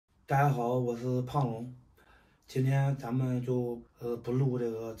大家好，我是胖龙。今天咱们就不录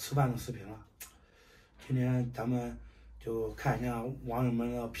这个吃饭的视频了。今天咱们就看一下网友们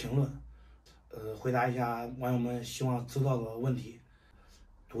的评论，回答一下网友们希望知道的问题，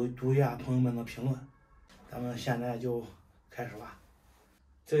读一下朋友们的评论。咱们现在就开始吧。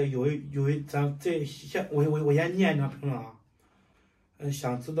这有一咱这先我先念一条评论啊。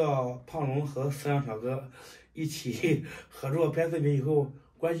想知道胖龙和摄像小哥一起合作拍视频以后，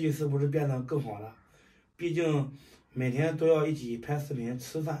关系是不是变得更好了？毕竟每天都要一起拍视频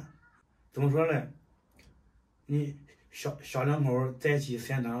吃饭，怎么说呢？你小两口在一起时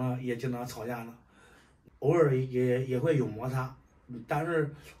间长了，也经常吵架呢，偶尔也会有摩擦。但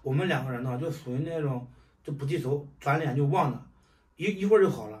是我们两个人呢，就属于那种就不记仇，转脸就忘了，一会儿就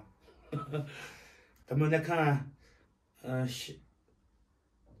好了。咱们再看，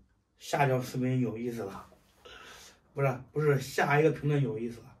下条视频有意思了，不是下一个评论有意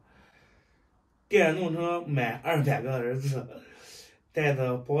思了。电动车买200个儿子，带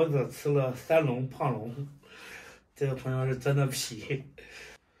着包子吃了3笼胖龙，这个朋友是真的皮。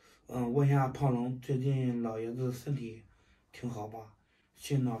问一下胖龙，最近老爷子身体挺好吧？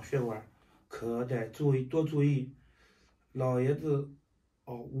心脑血管可得多注意。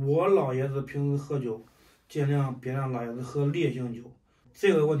我老爷子平时喝酒，尽量别让老爷子喝烈性酒。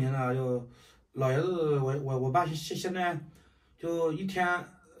这个问题呢，就老爷子，我爸现在就一天，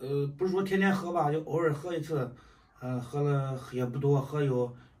不是说天天喝吧，就偶尔喝一次，喝了也不多，喝有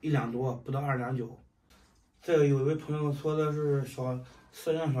1两多，不到2两酒。这个有一位朋友说的是摄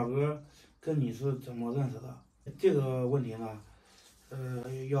像小哥跟你是怎么认识的？这个问题呢，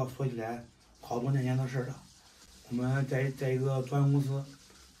要说起来好多年前的事了。我们在一个装修公司，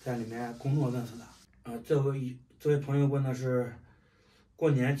在里面工作认识的。这位朋友问的是，过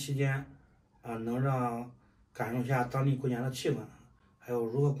年期间，能让感受一下当地过年的气氛，还有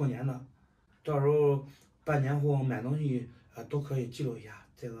如何过年的，到时候办年货买东西都可以记录一下，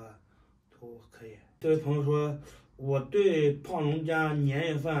这个都可以。这位朋友说，我对胖龙家年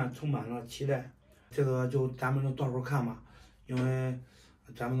夜饭充满了期待，这个咱们就到时候看吧，因为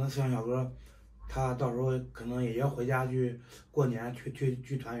咱们的摄像小哥，他到时候可能也要回家去过年，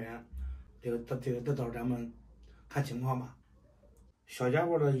去团圆，这到时候咱们看情况吧。小家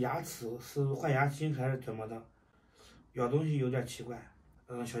伙的牙齿是换牙新还是怎么的？咬东西有点奇怪。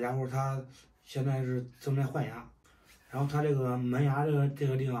小家伙他现在是正在换牙，然后他这个门牙这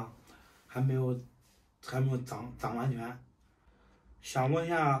个地方还没有长完全。想问一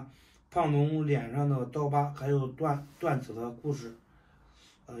下胖龙脸上的刀疤还有断指的故事。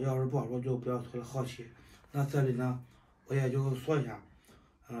要是不好说就不要说了，好奇。那这里呢，我也就说一下。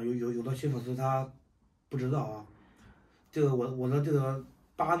有的新粉丝他不知道啊。这个我的这个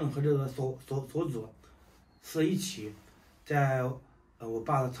疤呢和这个手指是一起在我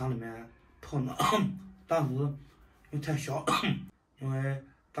爸的厂里面碰的，当时因为太小，因为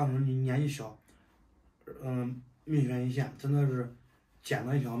当时你年纪小，命悬一线，真的是捡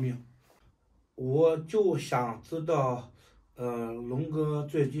了一条命。我就想知道，龙哥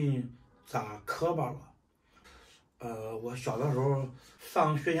最近咋磕巴了？我小的时候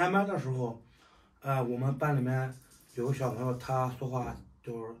上学前班的时候，我们班里面有个小朋友，他说话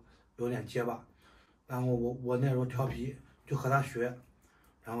就是有点结巴，然后我那时候调皮，就和他学，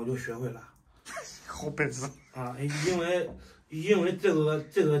然后就学会了。好本事啊！因为这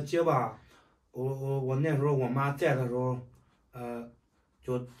个结巴，我那时候我妈在的时候，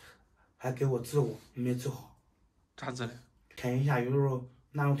就还给我治过，没治好。咋治的？天一下雨的时候，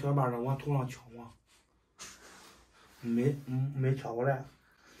拿个条板子往头上敲嘛，没敲过来。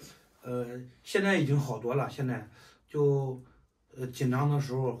现在已经好多了。现在就紧张的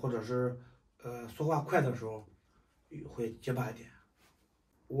时候，或者是说话快的时候，会结巴一点。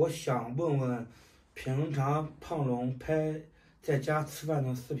我想问问，平常胖龙拍在家吃饭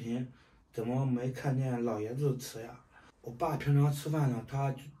的视频，怎么没看见老爷子吃呀？我爸平常吃饭呢，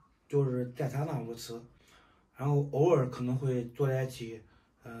他就是在他那屋吃，然后偶尔可能会坐在一起，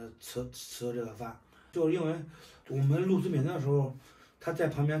吃这个饭。就是因为我们录视频的时候，他在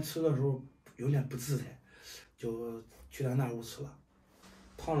旁边吃的时候有点不自在，就去他那屋吃了。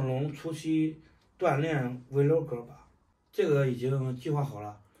胖龙初期锻炼 vlog 吧，这个已经计划好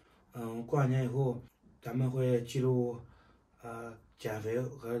了。过完年以后，咱们会记录减肥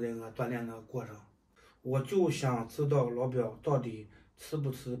和这个锻炼的过程。我就想知道老表到底吃不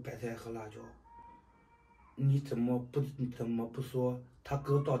吃白菜和辣椒？你怎么不说他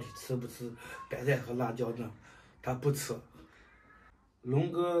哥到底吃不吃白菜和辣椒呢？他不吃。龙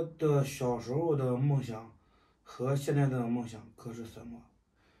哥的小时候的梦想和现在的梦想各是什么？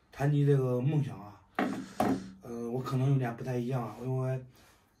谈及这个梦想啊，我可能有点不太一样啊，因为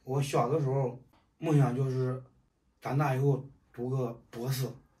我小的时候梦想就是长大以后读个博士，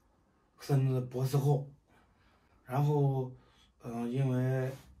甚至博士后。然后，因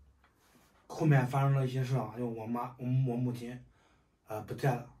为后面发生了一些事啊，就我母亲，不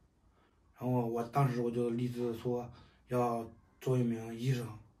在了。然后当时我就立志说要做一名医生，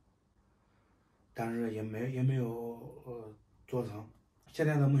但是也没有做成。现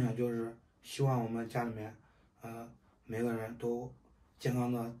在的梦想就是希望我们家里面，每个人都健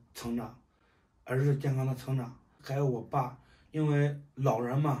康的成长，儿子健康的成长，还有我爸，因为老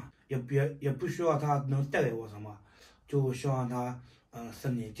人嘛，也不需要他能带给我什么，就希望他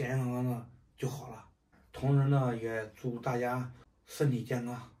身体健健康康的就好了。同时呢，也祝大家身体健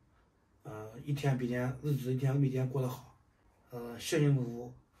康，一天比天日子一天比一天过得好，幸幸福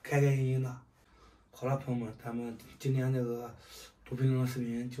福，开开心心的。好了，朋友们，咱们今天这个读评论的视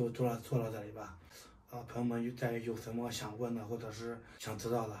频就做到这里吧。朋友们再有什么想问的或者是想知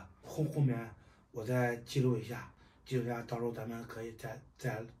道的，后面我再记录一下，到时候咱们可以再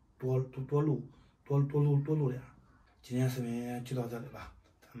多录点。今天视频就到这里吧，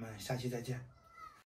咱们下期再见。